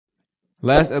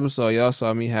Last episode, y'all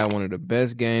saw me have one of the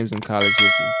best games in college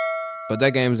history. But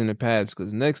that game is in the past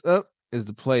because next up is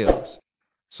the playoffs.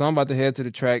 So I'm about to head to the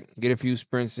track, get a few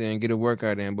sprints in, get a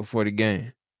workout in before the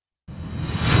game.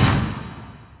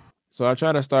 So I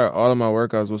try to start all of my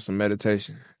workouts with some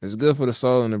meditation. It's good for the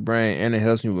soul and the brain, and it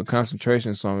helps me with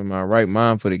concentration so I'm in my right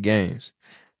mind for the games.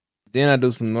 Then I do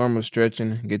some normal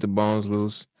stretching, get the bones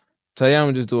loose. Today I'm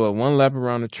going to just do a one lap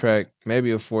around the track,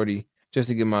 maybe a 40, just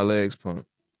to get my legs pumped.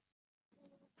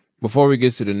 Before we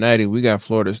get to the natty, we got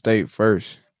Florida State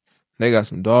first. They got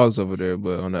some dogs over there,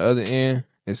 but on the other end,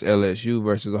 it's LSU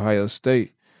versus Ohio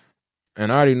State.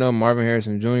 And I already know Marvin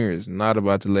Harrison Jr. is not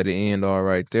about to let it end all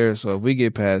right there. So if we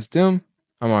get past them,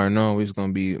 I'm already knowing it's going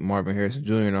to be Marvin Harrison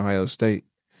Jr. in Ohio State.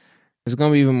 It's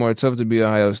going to be even more tough to be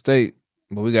Ohio State,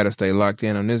 but we got to stay locked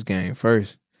in on this game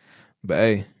first. But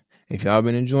hey, if y'all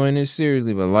been enjoying this series,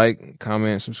 leave a like,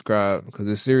 comment, subscribe, because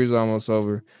this series is almost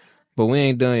over. But we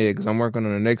ain't done yet because I'm working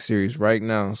on the next series right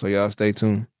now, so y'all stay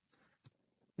tuned.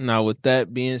 Now, with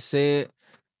that being said,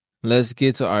 let's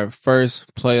get to our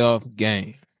first playoff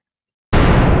game.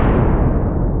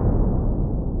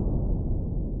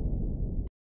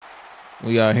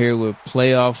 We are here with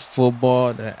playoff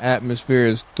football. The atmosphere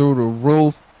is through the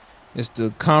roof. It's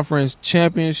the conference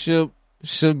championship.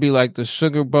 Should be like the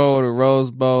Sugar Bowl or the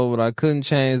Rose Bowl, but I couldn't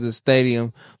change the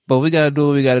stadium. But we got to do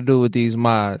what we got to do with these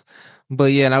mods.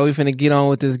 But yeah, now we finna get on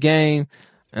with this game,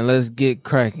 and let's get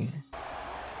cracking.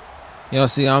 Y'all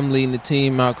see I'm leading the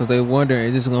team out because they wondering,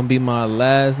 is this going to be my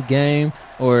last game,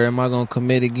 or am I going to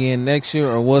commit again next year,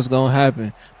 or what's going to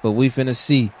happen? But we finna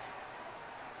see.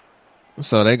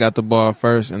 So they got the ball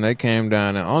first, and they came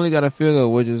down and only got a field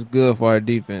goal, which is good for our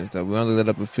defense. That we only let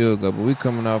up a field goal, but we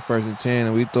coming out 1st and 10,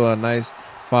 and we throw a nice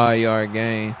 5-yard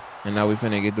gain, and now we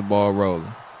finna get the ball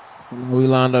rolling. We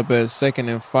lined up at 2nd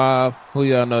and 5. Who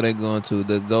y'all know they going to?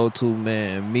 The go-to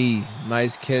man, me.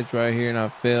 Nice catch right here, and I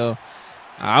fell.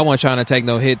 I wasn't trying to take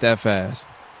no hit that fast.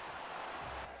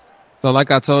 So like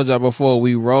I told y'all before,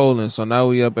 we rolling. So now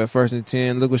we up at 1st and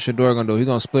 10. Look what Shador gonna do. He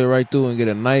gonna split right through and get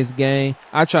a nice gain.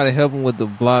 I try to help him with the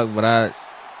block, but I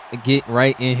get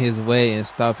right in his way and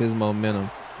stop his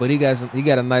momentum. But he got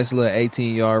a nice little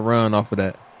 18-yard run off of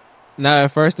that. Now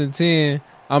at 1st and 10,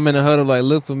 I'm in the huddle like,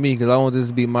 look for me because I want this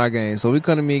to be my game. So we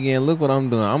come to me again. Look what I'm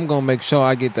doing. I'm gonna make sure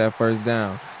I get that first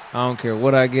down. I don't care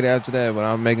what I get after that, but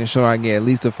I'm making sure I get at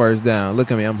least the first down. Look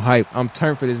at me. I'm hyped. I'm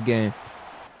turned for this game.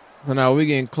 So now we're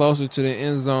getting closer to the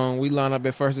end zone. We line up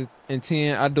at 1st and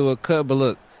 10. I do a cut, but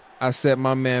look, I set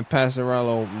my man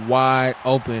Passarello wide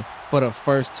open for the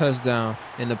first touchdown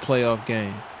in the playoff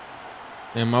game.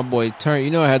 And my boy turned. You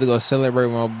know I had to go celebrate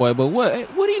with my boy. But what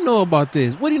do you know about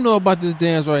this? What do you know about this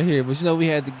dance right here? But you know we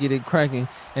had to get it cracking,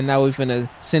 and now we finna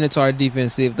send it to our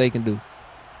defense, see if they can do.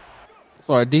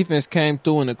 So our defense came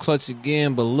through in the clutch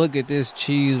again, but look at this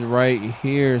cheese right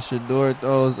here. Shador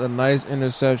throws a nice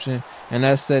interception, and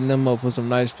that's setting them up for some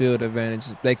nice field advantage.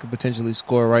 They could potentially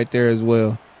score right there as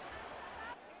well.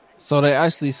 So they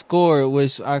actually scored,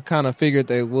 which I kind of figured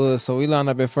they would. So we line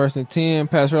up at 1st and 10.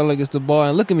 Passarello gets the ball,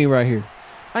 and look at me right here.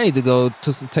 I need to go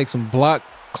to take some block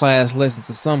class lessons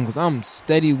or something because I'm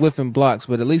steady whiffing blocks,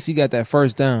 but at least he got that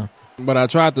first down. But I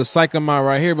tried to psych him out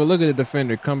right here, but look at the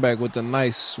defender come back with a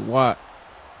nice swat.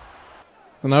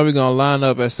 So now we're going to line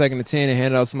up at 2nd and 10 and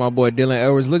hand it off to my boy Dylan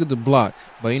Edwards. Look at the block.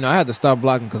 But, you know, I had to stop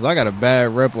blocking because I got a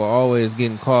bad rep of always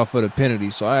getting called for the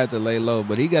penalty. So I had to lay low.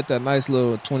 But he got that nice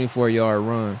little 24-yard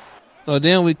run. So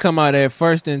then we come out at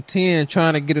 1st and 10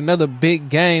 trying to get another big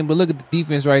game. But look at the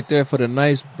defense right there for the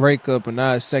nice breakup. And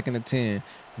now it's 2nd and 10.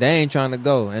 They ain't trying to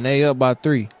go. And they up by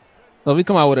 3. So we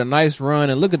come out with a nice run.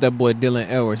 And look at that boy Dylan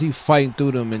Edwards. He fighting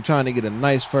through them and trying to get a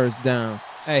nice first down.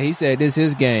 Hey, he said this is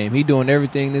his game. He doing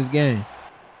everything in this game.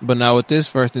 But now with this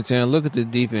 1st and 10, look at the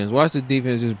defense. Watch the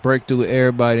defense just break through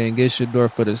everybody and get Shador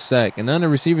for the sack. And none of the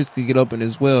receivers could get open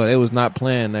as well. They was not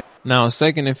playing that. Now,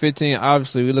 2nd and 15,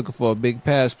 obviously we're looking for a big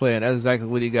pass play, and that's exactly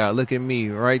what he got. Look at me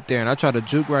right there. And I tried to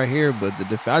juke right here, but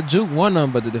I juked one of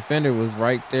them, but the defender was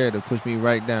right there to push me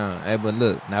right down. Hey, but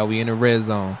look, now we in the red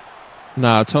zone.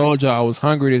 Now, I told y'all I was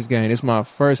hungry this game. It's my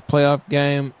first playoff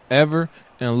game ever.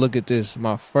 And look at this,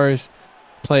 my first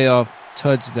playoff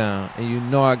touchdown. And you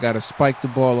know I got to spike the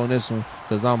ball on this one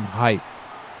because I'm hyped.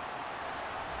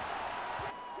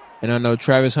 And I know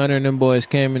Travis Hunter and them boys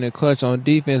came in the clutch on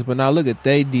defense, but now look at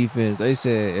their defense. They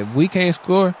said, if we can't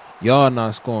score, y'all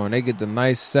not scoring. They get the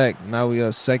nice sack. Now we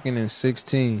up 2nd and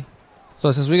 16.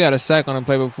 So since we got a sack on the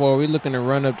play before, we're looking to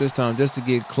run up this time just to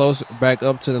get closer back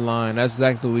up to the line. That's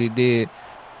exactly what he did.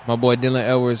 My boy Dylan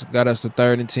Edwards got us to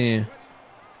 3rd and 10.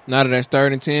 Now that that's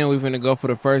 3rd and 10, we're going to go for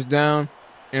the first down.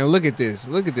 And look at this.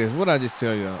 Look at this. What I just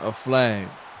tell y'all? A flag.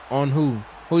 On who?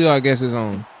 Who y'all guess is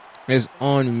on? It's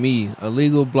on me.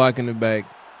 Illegal block in the back.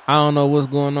 I don't know what's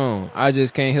going on. I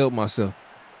just can't help myself.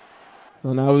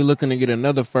 So now we're looking to get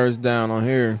another first down on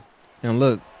here. And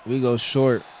look, we go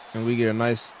short and we get a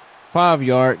nice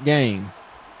 5-yard gain.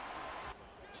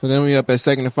 So then we up at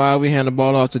 2nd and 5. We hand the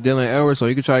ball off to Dylan Edwards so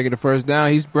he can try to get a first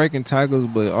down. He's breaking tackles,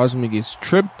 but ultimately gets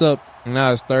tripped up. And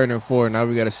now it's 3rd and 4. Now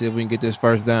we got to see if we can get this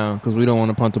first down because we don't want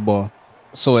to punt the ball.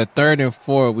 So at 3rd and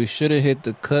 4, we should have hit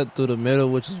the cut through the middle,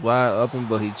 which is wide open,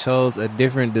 but he chose a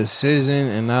different decision.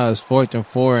 And now it's 4th and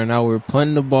 4. And now we're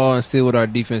punting the ball and see what our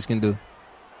defense can do.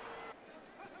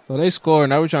 So they score.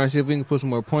 Now we're trying to see if we can put some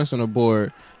more points on the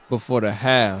board before the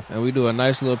half. And we do a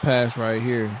nice little pass right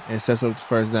here and sets up the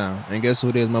first down. And guess who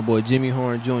it is? My boy Jimmy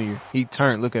Horn Jr. He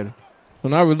turned. Look at him. So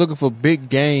now we're looking for big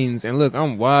gains. And look,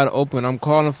 I'm wide open. I'm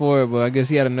calling for it, but I guess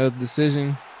he had another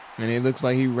decision. And it looks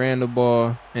like he ran the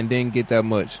ball and didn't get that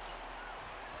much.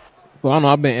 Well, I know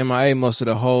I've been MIA most of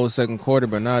the whole second quarter,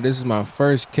 but now this is my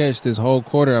first catch this whole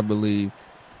quarter, I believe.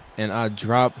 And I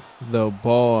dropped the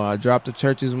ball. I dropped the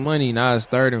church's money. Now it's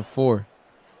 3rd and 4.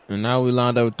 And now we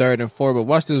lined up 3rd and 4. But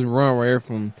watch this run right here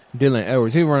from Dylan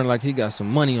Edwards. He running like he got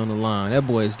some money on the line. That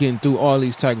boy is getting through all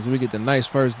these tackles. We get the nice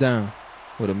first down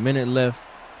with a minute left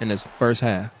in this first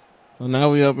half. So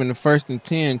now we up in the 1st and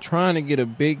 10 trying to get a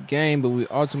big game, but we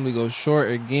ultimately go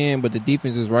short again. But the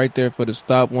defense is right there for the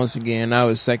stop once again. Now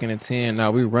it's 2nd and 10.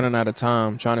 Now we're running out of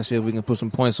time trying to see if we can put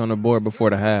some points on the board before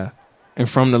the half. And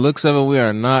from the looks of it, we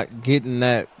are not getting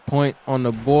that point on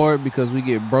the board because we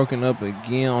get broken up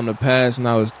again on the pass.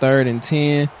 Now it's 3rd and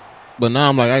 10. But now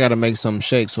I'm like, I got to make something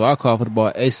shake. So I call for the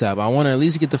ball ASAP. I want to at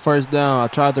least get the first down. I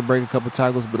tried to break a couple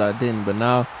tackles, but I didn't. But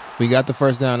now we got the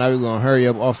first down. Now we're going to hurry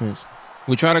up offense.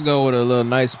 We try to go with a little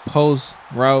nice post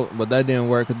route, but that didn't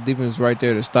work because the defense is right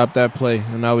there to stop that play.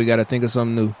 And now we got to think of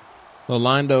something new. So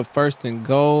lined up 1st and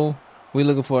goal. We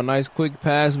looking for a nice quick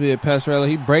pass via Passarella.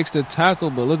 He breaks the tackle,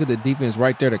 but look at the defense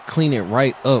right there to clean it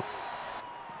right up.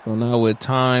 So now with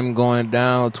time going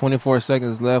down, 24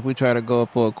 seconds left, we try to go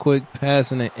for a quick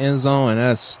pass in the end zone, and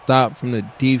that's stopped from the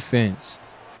defense.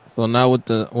 So now with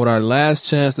our last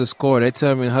chance to score, they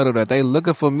tell me in huddle that they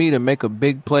looking for me to make a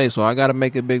big play, so I got to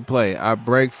make a big play. I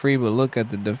break free, but look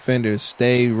at the defender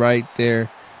stay right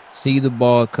there, see the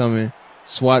ball coming,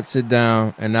 swats it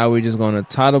down, and now we're just going to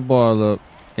tie the ball up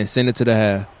and send it to the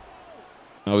half.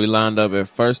 Now we lined up at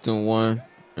 1st and 1.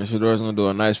 And Shador's going to do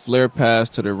a nice flare pass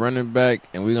to the running back.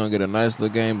 And we're going to get a nice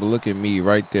little game. But look at me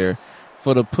right there.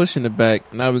 For the push in the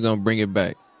back, now we're going to bring it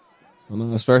back. So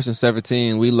now it's 1st and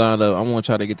 17. We lined up. I'm going to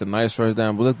try to get the nice first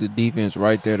down. But look at the defense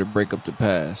right there to break up the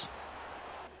pass.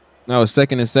 Now it's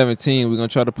 2nd and 17. We're going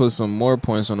to try to put some more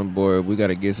points on the board. We got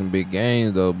to get some big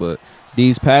gains, though. But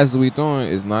these passes we throwing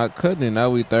is not cutting it. Now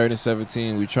we 3rd and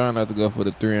 17. We trying not to go for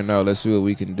the 3-and-out. Let's see what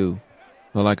we can do.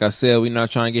 But like I said, we're not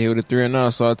trying to get hit with a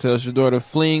 3-and-out. So I tell Shador to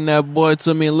fling that boy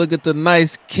to me. And look at the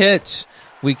nice catch.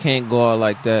 We can't go out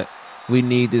like that. We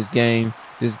need this game.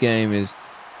 This game is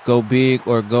go big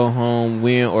or go home,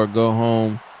 win or go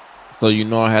home. So you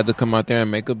know I had to come out there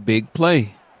and make a big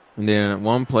play. And then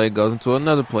one play goes into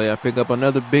another play. I pick up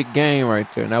another big game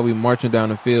right there. Now we marching down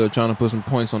the field trying to put some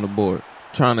points on the board.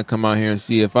 Trying to come out here and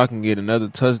see if I can get another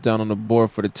touchdown on the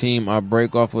board for the team. I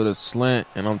break off with a slant,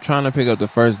 and I'm trying to pick up the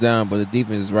first down, but the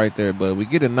defense is right there. But we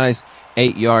get a nice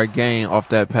 8-yard gain off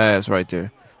that pass right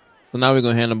there. So now we're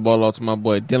going to hand the ball off to my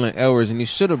boy Dylan Edwards, and he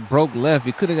should have broke left.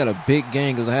 He could have got a big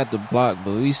gain because I had to block,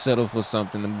 but we settled for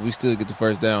something, and we still get the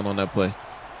first down on that play.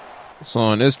 So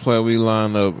on this play, we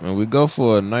line up, and we go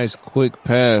for a nice quick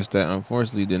pass that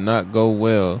unfortunately did not go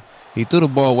well. He threw the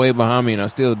ball way behind me, and I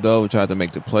still dove and tried to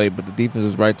make the play, but the defense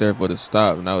was right there for the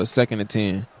stop. Now it's 2nd and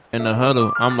 10. In the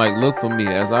huddle, I'm like, look for me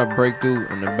as I break through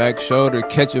in the back shoulder,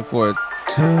 catch it for a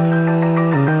touchdown.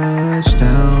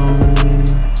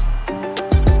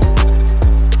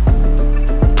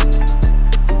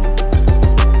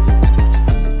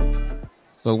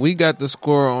 So we got the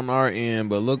score on our end,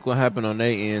 but look what happened on their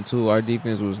end too. Our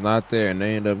defense was not there, and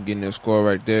they ended up getting their score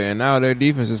right there. And now their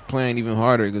defense is playing even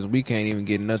harder because we can't even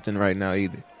get nothing right now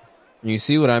either. And you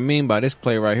see what I mean by this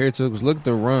play right here too, because look at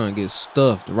the run get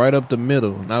stuffed right up the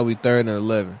middle. Now we 3rd and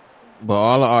 11. But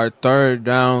all of our 3rd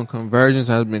down conversions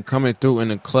has been coming through in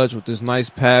the clutch with this nice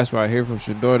pass right here from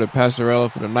Shador to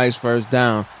Passarella for the nice first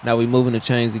down. Now we moving the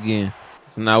chains again.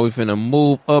 So now we finna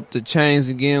move up the chains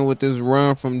again with this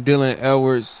run from Dylan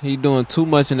Edwards. He doing too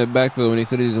much in the backfield when he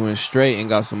could have just went straight and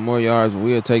got some more yards.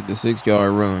 We'll take the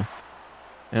 6-yard run.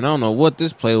 And I don't know what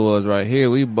this play was right here.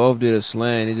 We both did a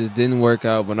slant. It just didn't work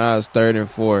out, but now it's 3rd and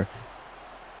 4.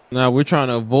 Now we're trying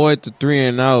to avoid the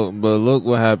 3-and-out, but look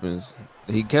what happens.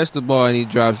 He catch the ball and he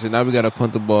drops it. Now we got to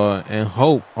punt the ball and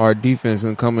hope our defense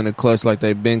can come in the clutch like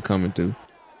they've been coming through.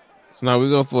 So now we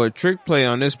go for a trick play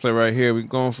on this play right here. We're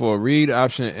going for a read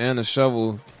option and a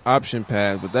shovel option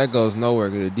pass, but that goes nowhere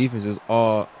because the defense is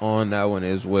all on that one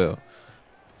as well.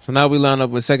 So now we line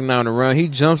up with second down to run. He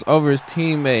jumps over his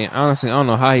teammate. Honestly, I don't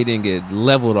know how he didn't get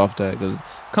leveled off that, because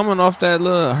coming off that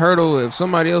little hurdle, if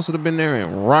somebody else would have been there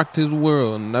and rocked his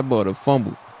world, and that boy would have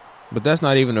fumbled. But that's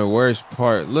not even the worst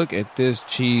part. Look at this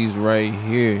cheese right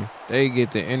here. They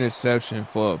get the interception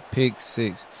for a pick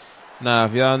 6. Now,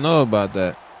 if y'all know about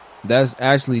that, that's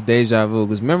actually deja vu,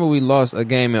 because remember we lost a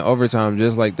game in overtime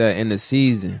just like that in the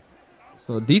season.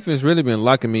 So defense really been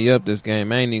locking me up this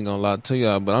game. I ain't even gonna lie to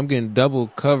y'all, but I'm getting double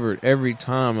covered every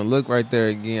time. And look right there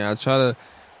again. I try to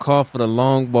call for the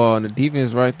long ball, and the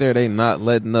defense right there, they not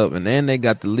letting up. And then they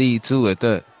got the lead too at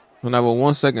that. When I was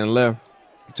 1 second left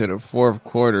to the fourth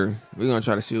quarter, we're gonna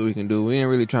try to see what we can do. We ain't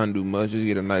really trying to do much, just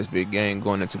get a nice big game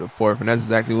going into the fourth, and that's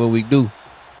exactly what we do.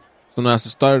 So now it's the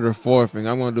start of the fourth, and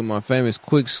I'm going to do my famous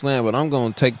quick slant, but I'm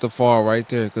going to take the fall right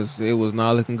there because it was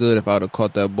not looking good if I would have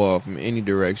caught that ball from any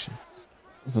direction.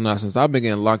 So now since I've been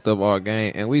getting locked up all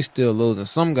game and we still losing,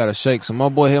 some got to shake. So my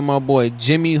boy hit my boy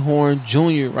Jimmy Horn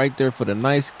Jr. right there for the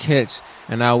nice catch,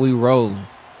 and now we rolling.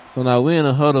 So now we in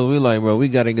a huddle. We like, bro, we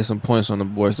got to get some points on the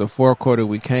board. So fourth quarter,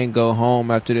 we can't go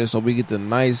home after this, so we get the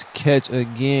nice catch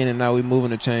again, and now we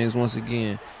moving the chains once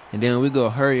again. And then we go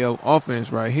hurry up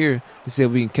offense right here to see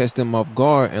if we can catch them off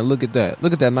guard. And look at that.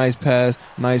 Look at that nice pass,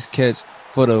 nice catch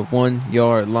for the 1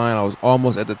 yard line. I was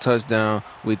almost at the touchdown.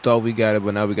 We thought we got it,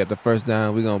 but now we got the first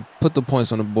down. We're going to put the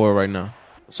points on the board right now.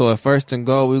 So at first and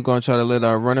goal, we're going to try to let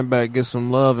our running back get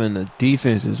some love, and the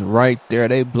defense is right there.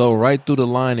 They blow right through the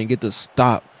line and get the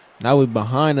stop. Now we're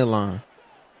behind the line.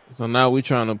 So now we're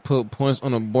trying to put points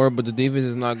on the board, but the defense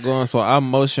is not going. So I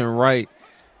motion right,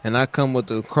 and I come with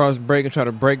the cross break and try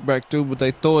to break back through, but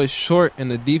they throw it short, and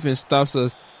the defense stops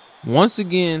us once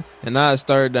again, and now it's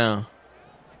third down.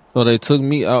 So they took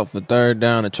me out for third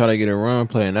down to try to get a run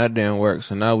play, and that didn't work.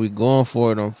 So now we going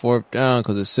for it on fourth down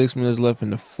because there's 6 minutes left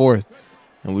in the fourth.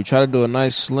 And we try to do a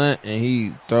nice slant, and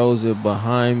he throws it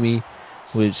behind me,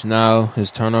 which now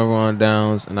is turnover on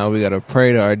downs, and now we got to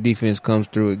pray that our defense comes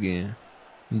through again.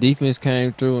 Defense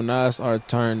came through, and now it's our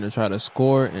turn to try to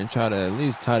score and try to at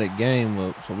least tie the game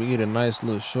up. So we get a nice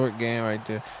little short game right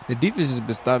there. The defense has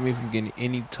been stopping me from getting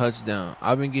any touchdown.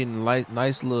 I've been getting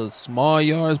nice little small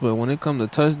yards, but when it comes to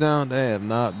touchdown, they have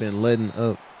not been letting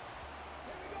up.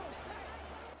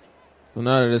 So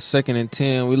now that it's 2nd and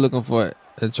 10, we're looking for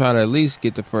to try to at least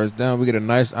get the first down. We get a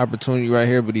nice opportunity right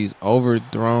here, but he's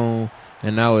overthrown,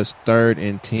 and now it's 3rd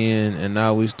and 10, and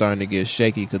now we're starting to get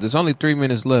shaky because there's only 3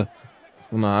 minutes left.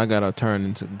 No, I got to turn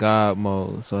into God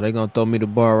mode. So they're going to throw me the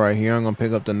ball right here. I'm going to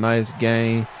pick up the nice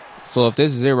gain. So if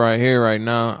this is it right here, right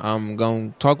now, I'm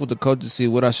going to talk with the coach to see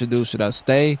what I should do. Should I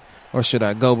stay or should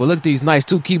I go? But look at these nice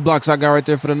 2 key blocks I got right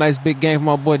there for the nice big game for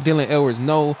my boy Dylan Edwards.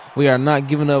 No, we are not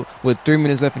giving up with 3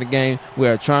 minutes left in the game. We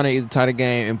are trying to either tie the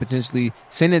game and potentially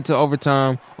send it to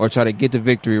overtime or try to get the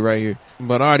victory right here.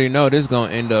 But I already know this is going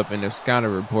to end up in the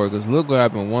scouting report because look what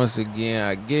happened once again.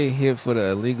 I get hit for the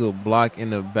illegal block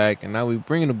in the back, and now we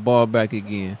bringing the ball back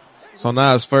again. So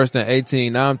now it's 1st and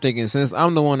 18. Now I'm thinking since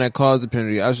I'm the one that caused the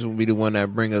penalty, I should be the one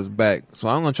that bring us back. So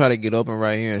I'm going to try to get open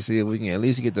right here and see if we can at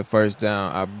least get the first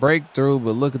down. I break through,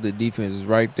 but look at the defense is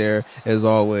right there as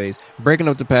always. Breaking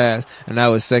up the pass, and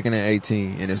now it's 2nd and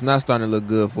 18. And it's not starting to look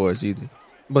good for us either.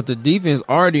 But the defense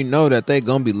already know that they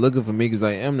going to be looking for me because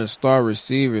I am the star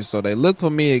receiver. So they look for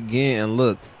me again, and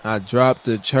look, I dropped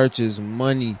the church's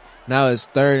money. Now it's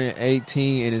 3rd and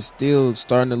 18, and it's still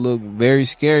starting to look very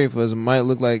scary for us.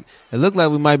 It looked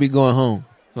like we might be going home.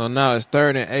 So now it's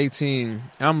 3rd and 18.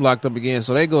 I'm locked up again.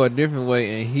 So they go a different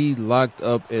way, and he locked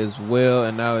up as well.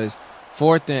 And now it's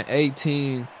 4th and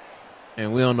 18,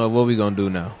 and we don't know what we're going to do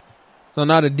now. So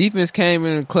now the defense came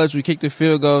in the clutch. We kicked the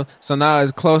field goal. So now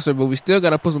it's closer, but we still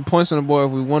got to put some points on the board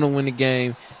if we want to win the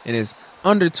game. And it's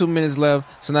under 2 minutes left.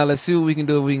 So now let's see what we can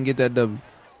do if we can get that W.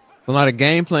 So now the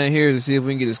game plan here is to see if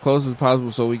we can get as close as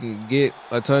possible so we can get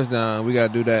a touchdown. We got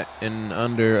to do that in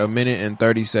under 1 minute and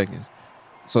 30 seconds.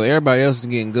 So everybody else is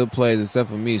getting good plays except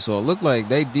for me. So it looked like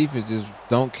they defense just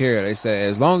don't care. They say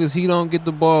as long as he don't get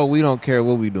the ball, we don't care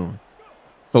what we doing.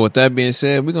 So with that being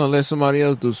said, we're going to let somebody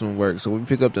else do some work. So we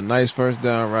pick up the nice first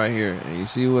down right here. And you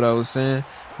see what I was saying?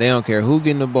 They don't care who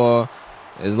getting the ball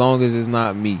as long as it's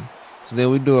not me. So then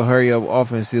we do a hurry-up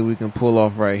offense, see if we can pull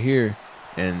off right here.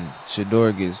 And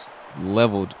Shador gets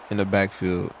leveled in the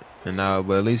backfield. But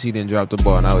at least he didn't drop the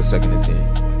ball. Now it's 2nd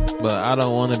and 10. But I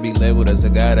don't want to be labeled as a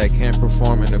guy that can't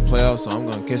perform in the playoffs, so I'm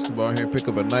going to catch the ball here, pick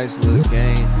up a nice little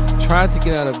gain. Tried to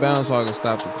get out of bounds so I could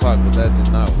stop the clock, but that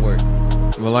did not work.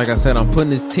 But like I said, I'm putting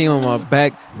this team on my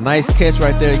back. Nice catch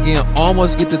right there again.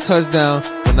 Almost get the touchdown.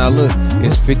 But now look,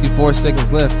 it's 54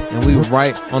 seconds left, and we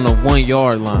right on the 1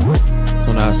 yard line.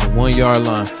 So now it's the 1 yard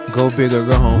line. Go big or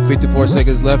go home. 54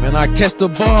 seconds left, and I catch the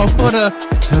ball for the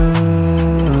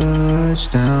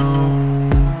touchdown.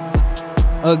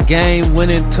 A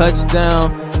game-winning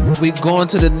touchdown. We going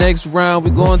to the next round.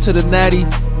 We going to the Natty.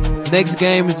 Next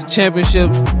game is the championship.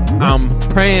 I'm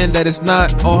praying that it's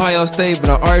not Ohio State,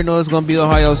 but I already know it's going to be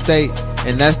Ohio State.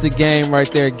 And that's the game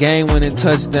right there. Game-winning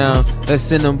touchdown. Let's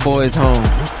send them boys home.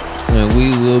 And we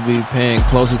will be paying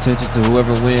close attention to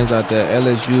whoever wins out the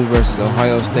LSU versus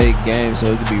Ohio State game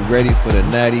so we can be ready for the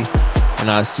Natty.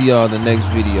 And I'll see y'all in the next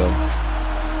video.